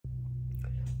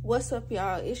What's up,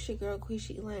 y'all? It's your girl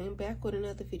Quishy Lane back with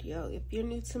another video. If you're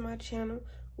new to my channel,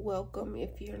 welcome.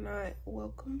 If you're not,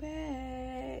 welcome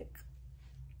back.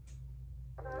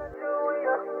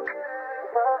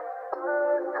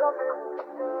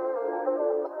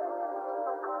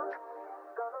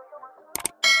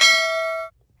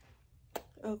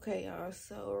 Okay, y'all,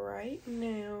 so right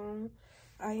now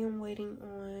I am waiting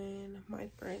on my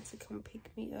friend to come pick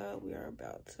me up. We are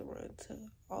about to run to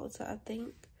Ulta, I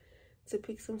think, to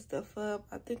pick some stuff up.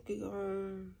 I think we're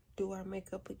gonna do our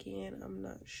makeup again. I'm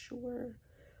not sure,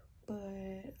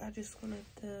 but I just wanted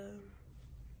to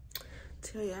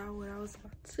tell y'all what I was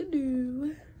about to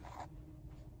do.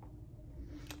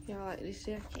 Y'all like this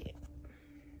jacket?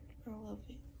 I love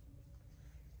it.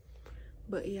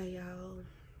 But yeah, y'all,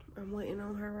 I'm waiting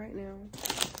on her right now.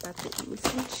 About to eat me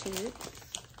some chips.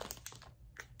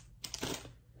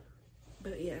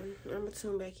 But yeah, I'm gonna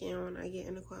tune back in when I get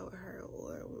in the car with her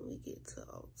or when we get to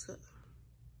Ulta.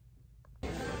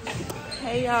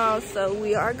 Hey y'all, so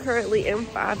we are currently in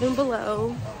 5 and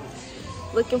Below,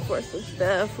 looking for some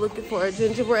stuff, looking for a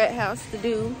gingerbread house to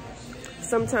do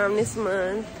sometime this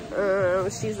month.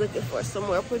 She's looking for some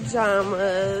more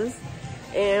pajamas,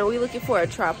 and we looking for a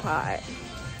tripod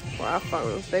for our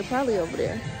phones. They probably over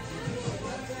there.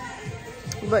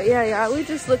 But yeah, y'all, we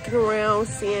just looking around,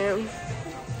 seeing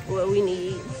what we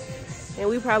need, and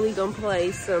we probably gonna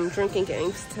play some drinking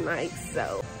games tonight.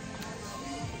 So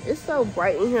it's so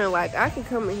bright in here, like I could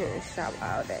come in here and shop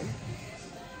all day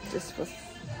just for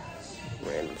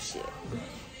random shit.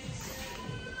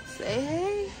 Say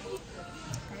hey.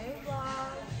 Hey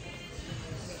vlog.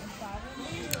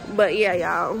 But yeah,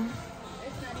 y'all,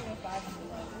 It's not even 5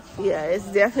 and Below. yeah, it's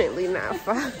definitely not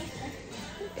 5.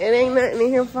 It ain't nothing in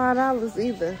here $5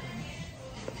 either.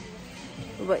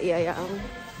 But yeah, y'all,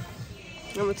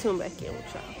 I'm gonna tune back in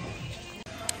with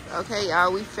y'all. Okay,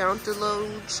 y'all, we found the little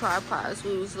tripods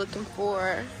we was looking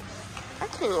for. I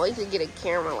can't wait to get a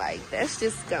camera. Like, that's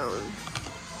just gonna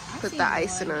put the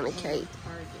icing on the cake.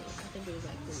 I think it was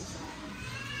like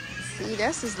 3 See,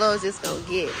 that's as low as it's gonna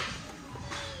get.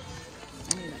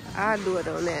 I'll do it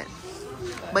on that.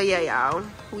 But yeah, y'all,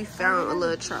 we found a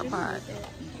little tripod.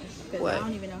 What? I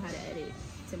don't even know how to edit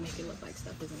to make it look like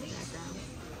stuff is in the background.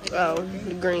 Like, Oh,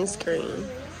 the green screen.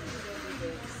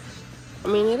 I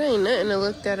mean, it ain't nothing to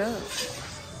look that up.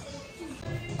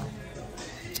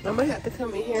 I'm gonna have to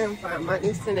come in here and find my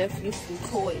niece and nephew some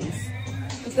toys,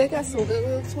 because they got some good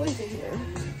little toys in here.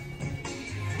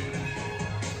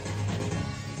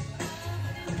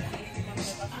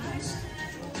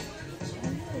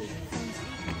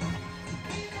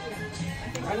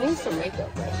 I need some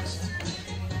makeup brushes.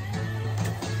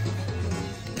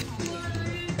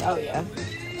 Oh yeah.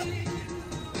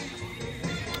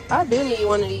 I do need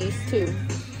one of these too,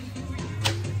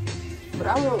 but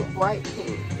I want bright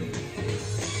pink.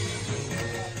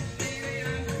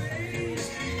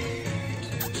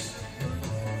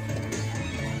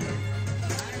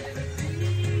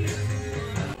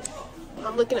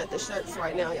 I'm looking at the shirts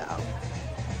right now, y'all,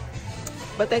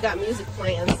 but they got music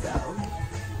playing, so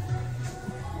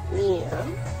yeah.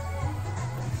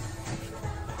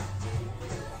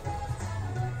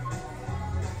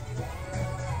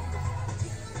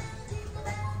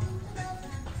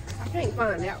 I can't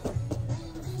find that one.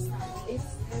 It's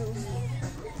still here.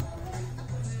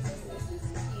 This is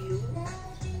cute,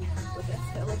 but that's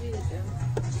television.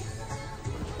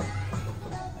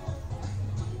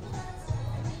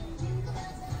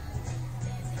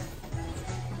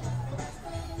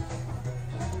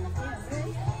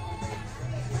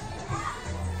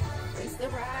 It's the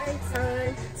right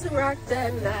time to rock the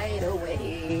night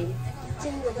away.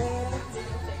 Jingle bells.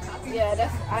 Yeah,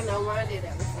 that's, I know mine did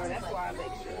that before. That's why I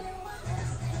make sure.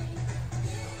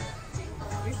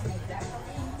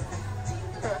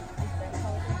 Huh.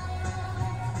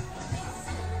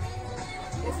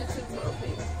 It's a 2-tone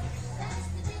pink.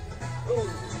 Ooh.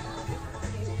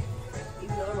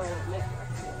 Even though I might not make it.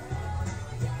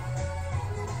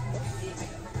 Let's see.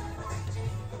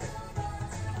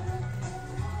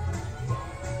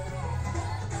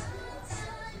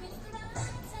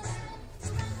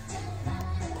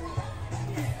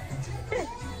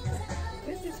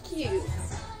 This is cute.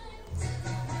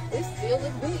 It still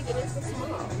is big and it's a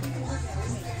small.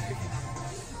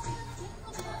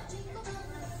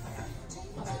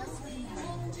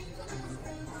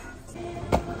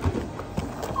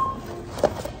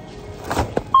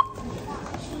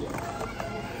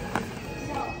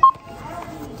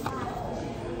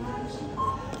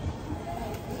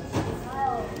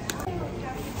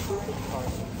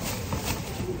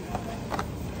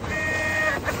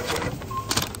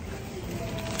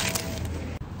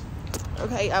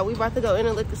 Okay, we about to go in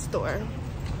a liquor store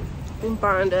and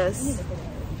find us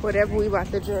whatever we about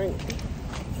to drink.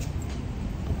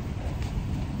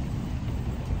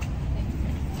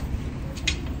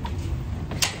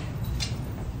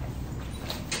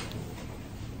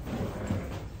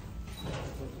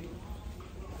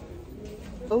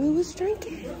 What we was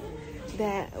drinking?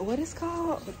 That, what is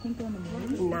called? The pink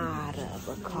lemonade? Nah, the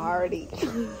Bacardi.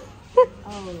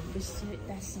 Oh,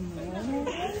 that's some water?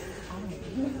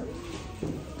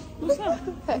 What's up?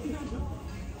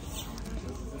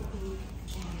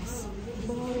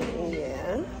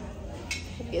 Yeah.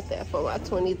 Get that for my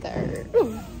 23rd.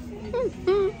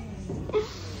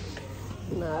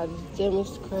 Nah, Jim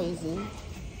is crazy.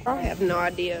 I have no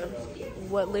idea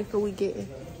what liquor we getting.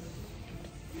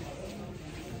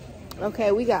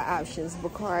 Okay, we got options.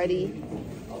 Bacardi,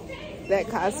 that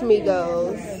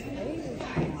Cosmigos.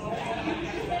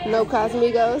 No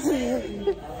Cosmigos?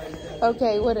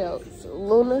 Okay, what else?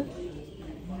 Luna?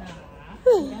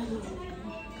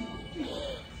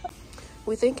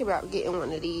 We think about getting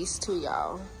one of these too,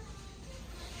 y'all.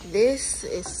 This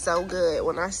is so good.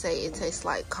 When I say it tastes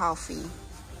like coffee,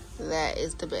 that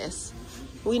is the best.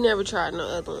 We never tried no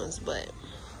other ones, but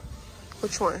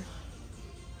which one?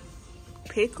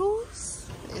 Pickles?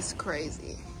 It's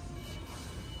crazy.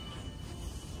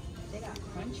 They got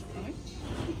Punch.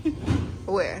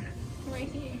 Where? Right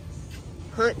here.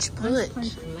 Punch.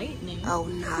 Punch Lightning. Oh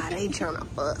nah, they trying to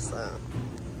fuss up.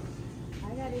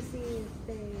 I gotta see if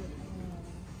they.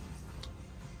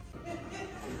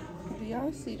 Do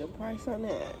y'all see the price on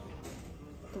that?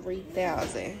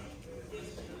 $3,000.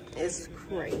 It's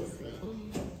crazy.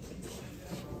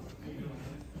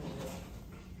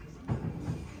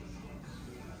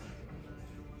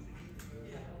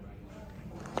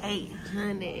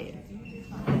 $800.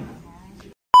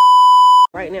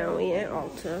 Right now we at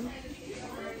Ulta.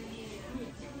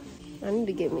 I need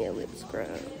to get me a lip scrub.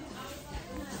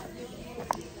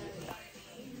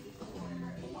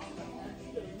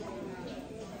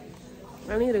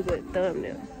 I need a good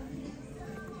thumbnail.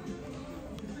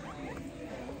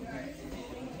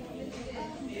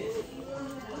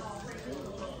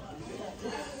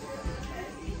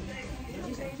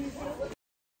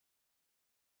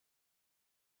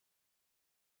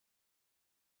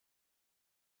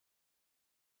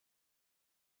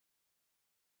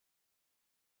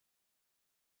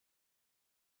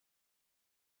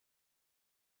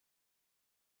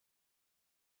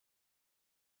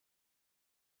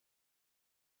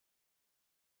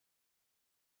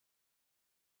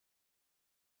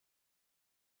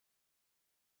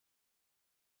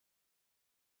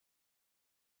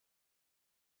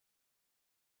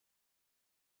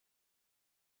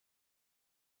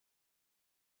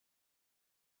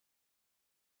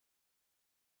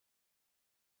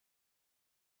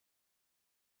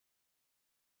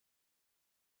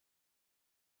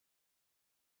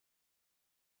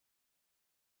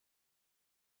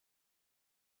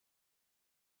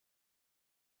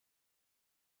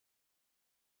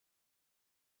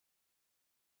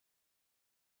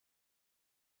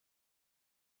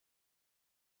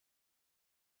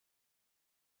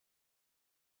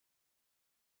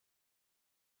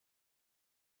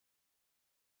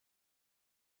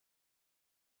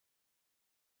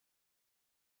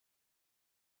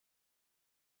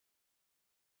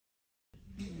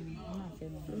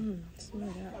 Smell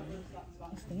that one.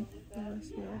 Yeah,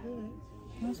 smell good.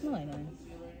 I don't smell like that.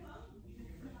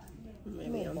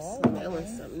 Maybe I'm smelling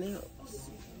something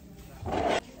else.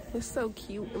 It's so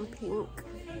cute and pink.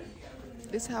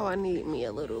 This is how I need me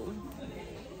a little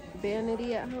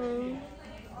vanity at home.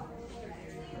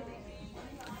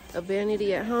 A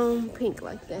vanity at home, pink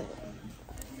like that.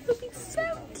 It'll be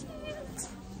so cute.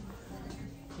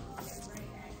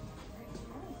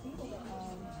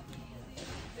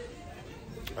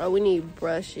 Oh, we need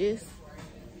brushes.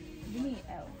 You need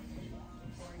L.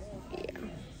 Yeah.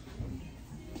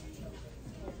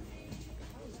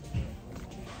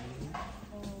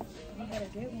 You gotta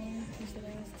get one. It's the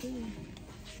last two.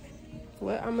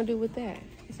 What I'm gonna do with that?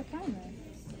 It's a primer.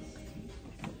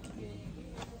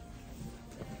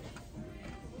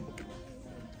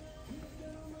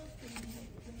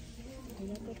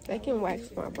 They can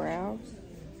wax my brows.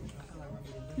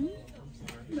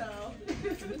 No.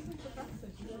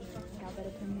 Y'all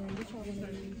better come here and get y'all one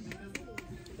of these.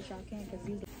 But y'all can't because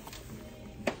these.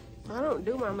 I don't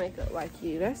do my makeup like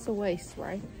you. That's a waste,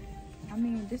 right? I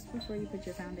mean, this is before you put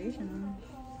your foundation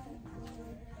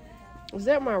on. Is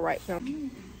that my right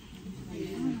foundation?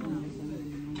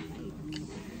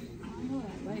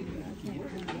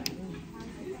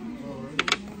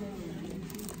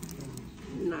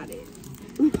 Not it.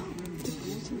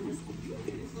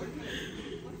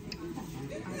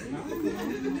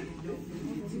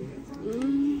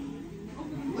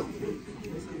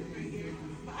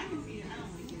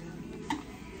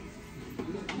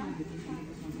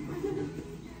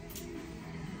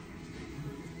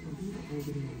 The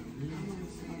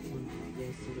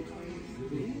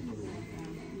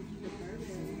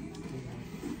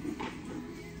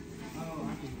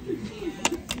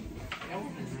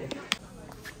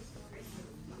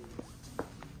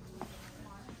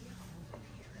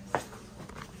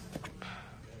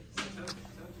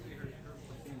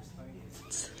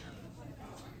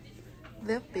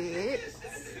fit.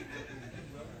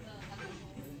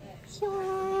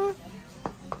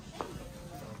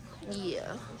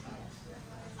 Yeah.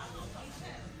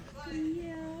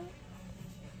 Yeah.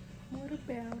 What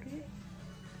about it?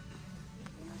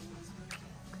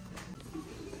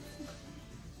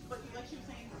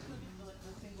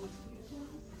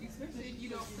 Especially if you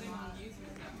don't plan on using it.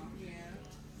 Yeah.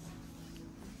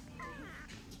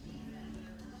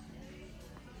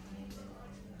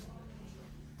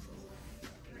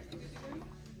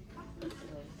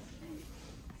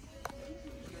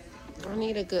 I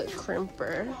need a good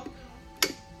crimper.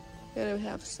 Gotta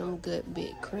have some good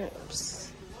big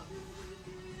crimps.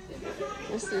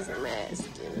 This is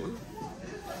masking.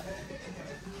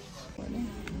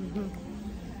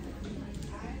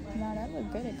 No, that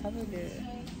looked good. It covered it.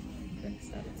 Good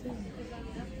stuff too.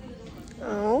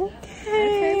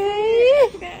 Okay.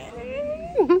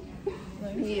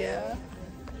 Yeah.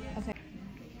 Okay.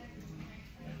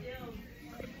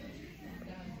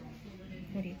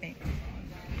 What do you think?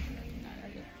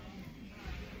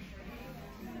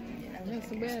 Yeah, that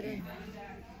That's better.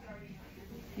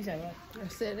 You said what? I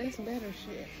said that's better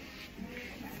shit.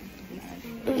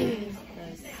 This is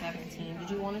the 17. Did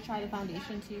you want to try the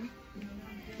foundation too?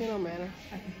 It don't matter.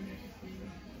 Okay.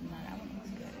 No, that one looks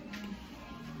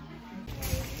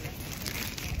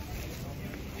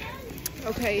good.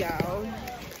 Okay, y'all.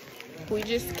 We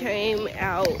just came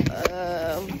out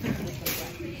of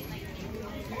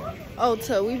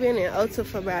Ulta. We've been in Ulta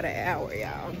for about an hour,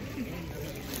 y'all.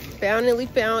 Finally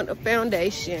found a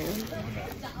foundation.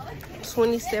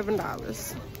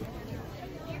 $27.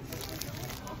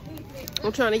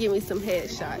 I'm trying to get me some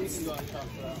headshots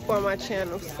for my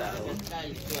channel, so.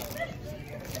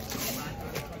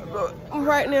 But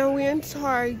right now we're in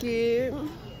Target.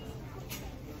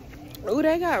 Ooh,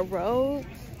 they got robes.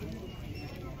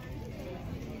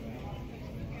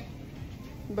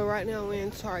 But right now we're in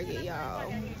Target,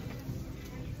 y'all.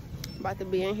 About to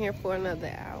be in here for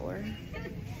another hour.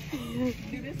 Do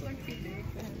this look too big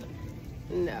for him?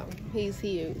 No, he's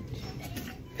huge.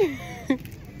 So.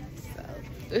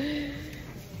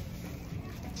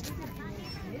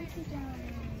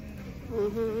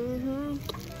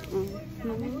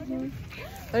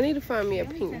 I need to find me a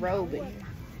pink robe in here.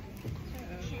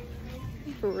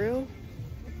 For real?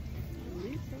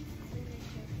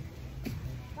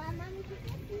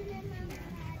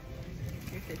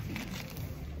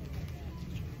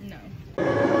 No.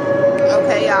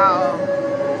 Okay, y'all.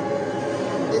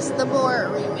 This is the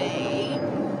board we made.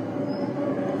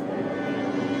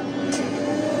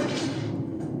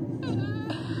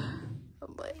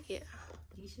 But yeah.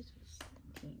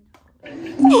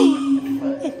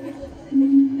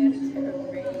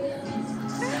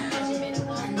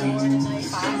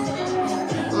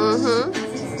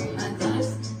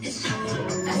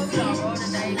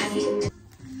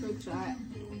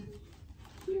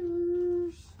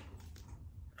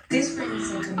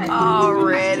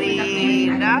 Already,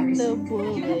 not the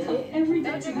bullet. And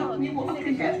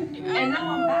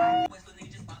now I'm back.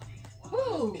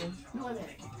 Ooh.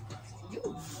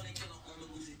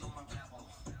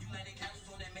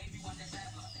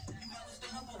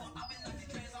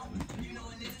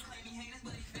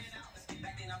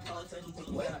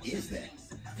 What is that?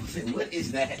 What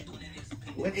is that?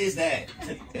 What is that?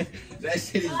 That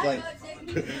shit is like,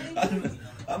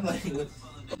 I'm like, what?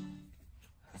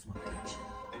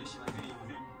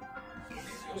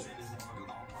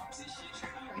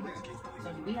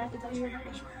 We have to tell you about it.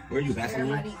 Where are you, bathroom?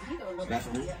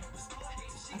 Bathroom?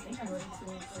 I think I'm ready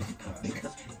to.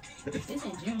 It's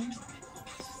in June.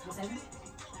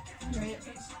 Right.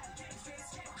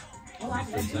 Oh, I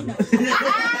said June. No, I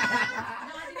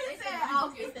said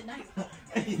August the 9th.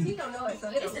 He don't know it, so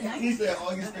it's the 9th. He said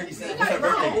August 37th. What's her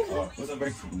birthday? What's her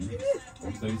birthday?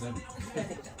 August 37th.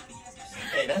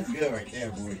 Hey, that's good right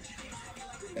there, boy.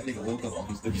 That nigga woke up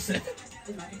August 37th.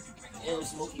 Damn,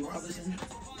 Smokey Robinson.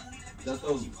 That's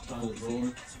those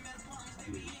rolling.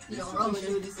 You don't roll it,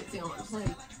 you just sit there on the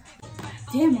plane.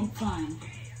 Damn, I'm fine.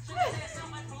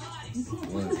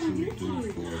 1, 2,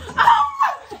 3, 4.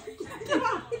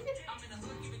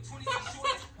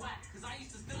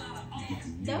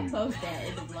 Don't post that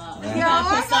in the vlog. Yo,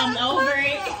 Put something over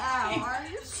it.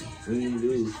 What do you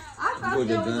do? I thought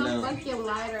there was a fucking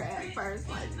lighter at first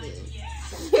like this.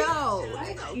 Yo,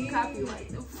 they gonna copyright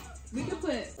them. We can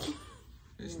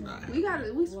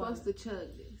We supposed to chug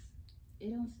this. It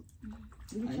don't.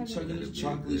 I ain't chugging this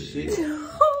chocolate shit.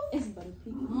 It's butter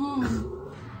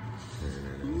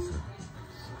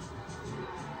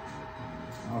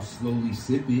I'll slowly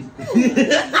sip it.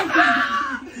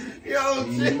 Yo,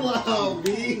 chill out, B.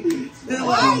 Chill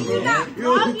Why out, you bro. not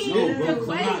No, talking?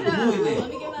 bro, I'm not doing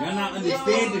that. Y'all not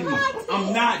understanding me.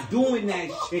 I'm not doing that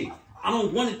shit. I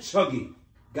don't want to chug it.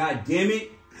 God damn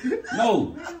it.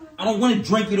 No, I don't want to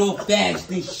drink it all fast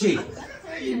and shit.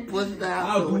 You pushed that.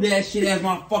 I'll do that shit as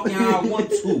my fucking how I want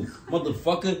to,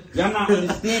 motherfucker. Y'all not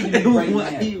understanding me right now.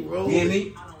 Damn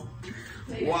it.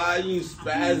 Why are you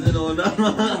spazzing on them?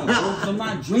 I'm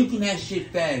not drinking that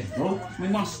shit fast, bro.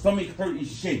 Make my stomach hurt and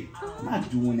shit. I'm not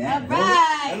doing that, bro.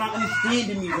 Alright. Y'all not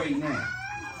understanding me right now.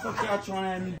 Fuck y'all trying to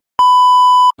have me.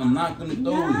 I'm not gonna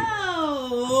throw it.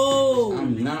 No.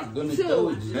 I'm not gonna throw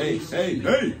it. Hey.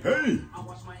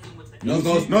 Nose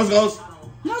goes. Nose goes.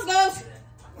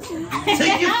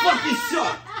 Take your fucking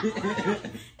shot.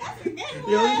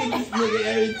 Yo, look at this nigga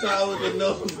every time with the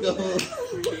nose goes.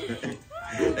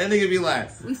 That nigga be like,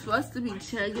 We supposed to be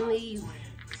chugging these.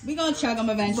 We gonna chug them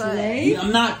eventually.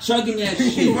 I'm not chugging that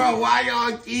shit. bro, why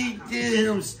y'all keep getting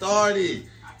him started?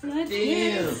 Let's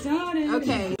Damn. get started.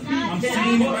 Okay. I'm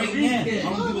saying it right now.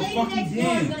 I don't give a fucking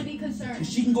damn. Gonna be concerned.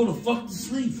 She can go to fuck to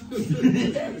sleep. I don't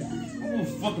give a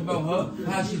fuck about her.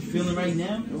 How she feeling right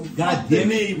now? God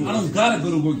damn it. I don't gotta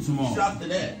go to work tomorrow. Stop to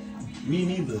that. Me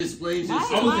neither. Displays your I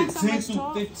shit. was at 10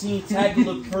 to 15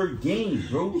 tackler per game,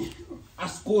 bro. I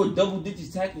scored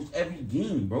double-digit tackles every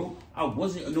game, bro. I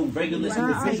wasn't no regular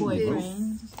individual, bro.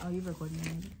 Oh, you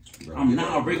recording? I'm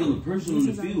not a regular person on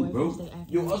the field, bro.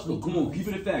 Yo, Hustler, come on, keep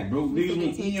it a fact, bro. Niggas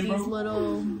want Ian, bro.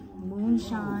 Little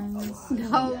moonshines. The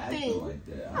whole I feel thing. like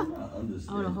that. I'm not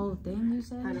understanding. Oh, the whole thing you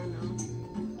said? I don't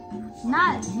know.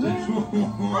 Not him.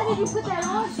 Why did you put that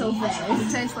on so fast? It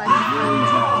tastes like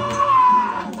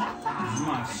It's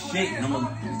my shit, and I'm a...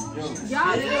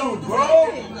 y'all Yo, bro.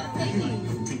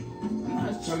 I'm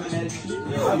not chugging that shit. Yo,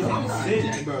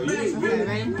 bro,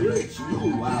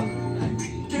 you wild.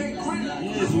 You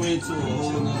just went to a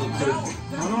whole nother place.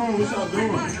 Hold on, what y'all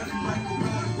doing?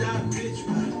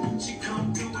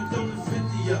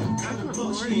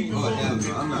 Oh, hell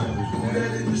no, I'm not.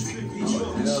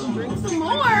 drink some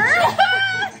more.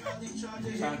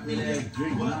 Chocolate ass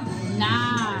drink.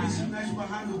 Nah.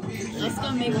 That's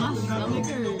gonna make my stomach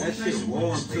hurt. That shit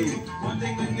warm too.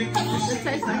 It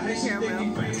tastes like a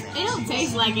caramel. It don't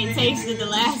taste like it tasted the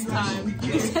last time.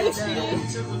 You tasted it.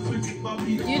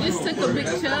 You just took a big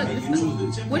chug.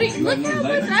 What do you, look how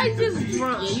much I just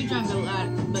drunk. Yeah, you drank a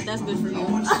lot, but that's good for you.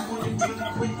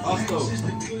 Also,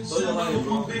 so your life,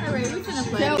 bro. Alright, we finna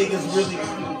play. Niggas really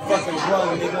fucking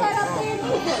wrong, nigga.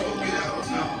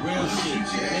 Real shit.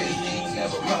 Nigga, you ain't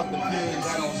never popped the pill and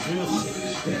got on real shit.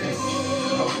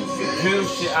 Real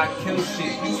shit, I kill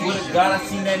shit. Swear to God, I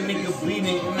seen that nigga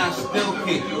bleeding and I still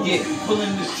hit. Yeah, pulling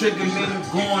the trigger, made him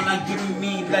gone. I give him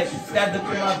me like stabbed up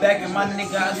in my back and my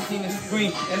nigga, I seen him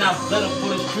scream. And I bled up for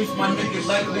the streets, my nigga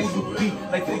like who you be?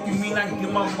 Like what you mean I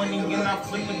get my money and I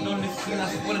flip it on this scene. I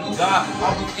swear to God,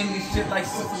 I was in this shit like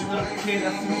since a little kid.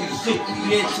 I seen this shit.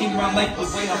 Yeah, it changed my life the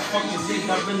way I fucking live.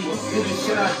 I really did the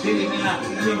shit, I did it and I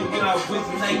changed what I was.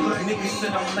 Like niggas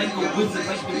said I'm like a wizard,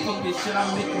 like the fucking shit I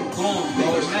make him gone.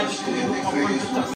 Magical with my words.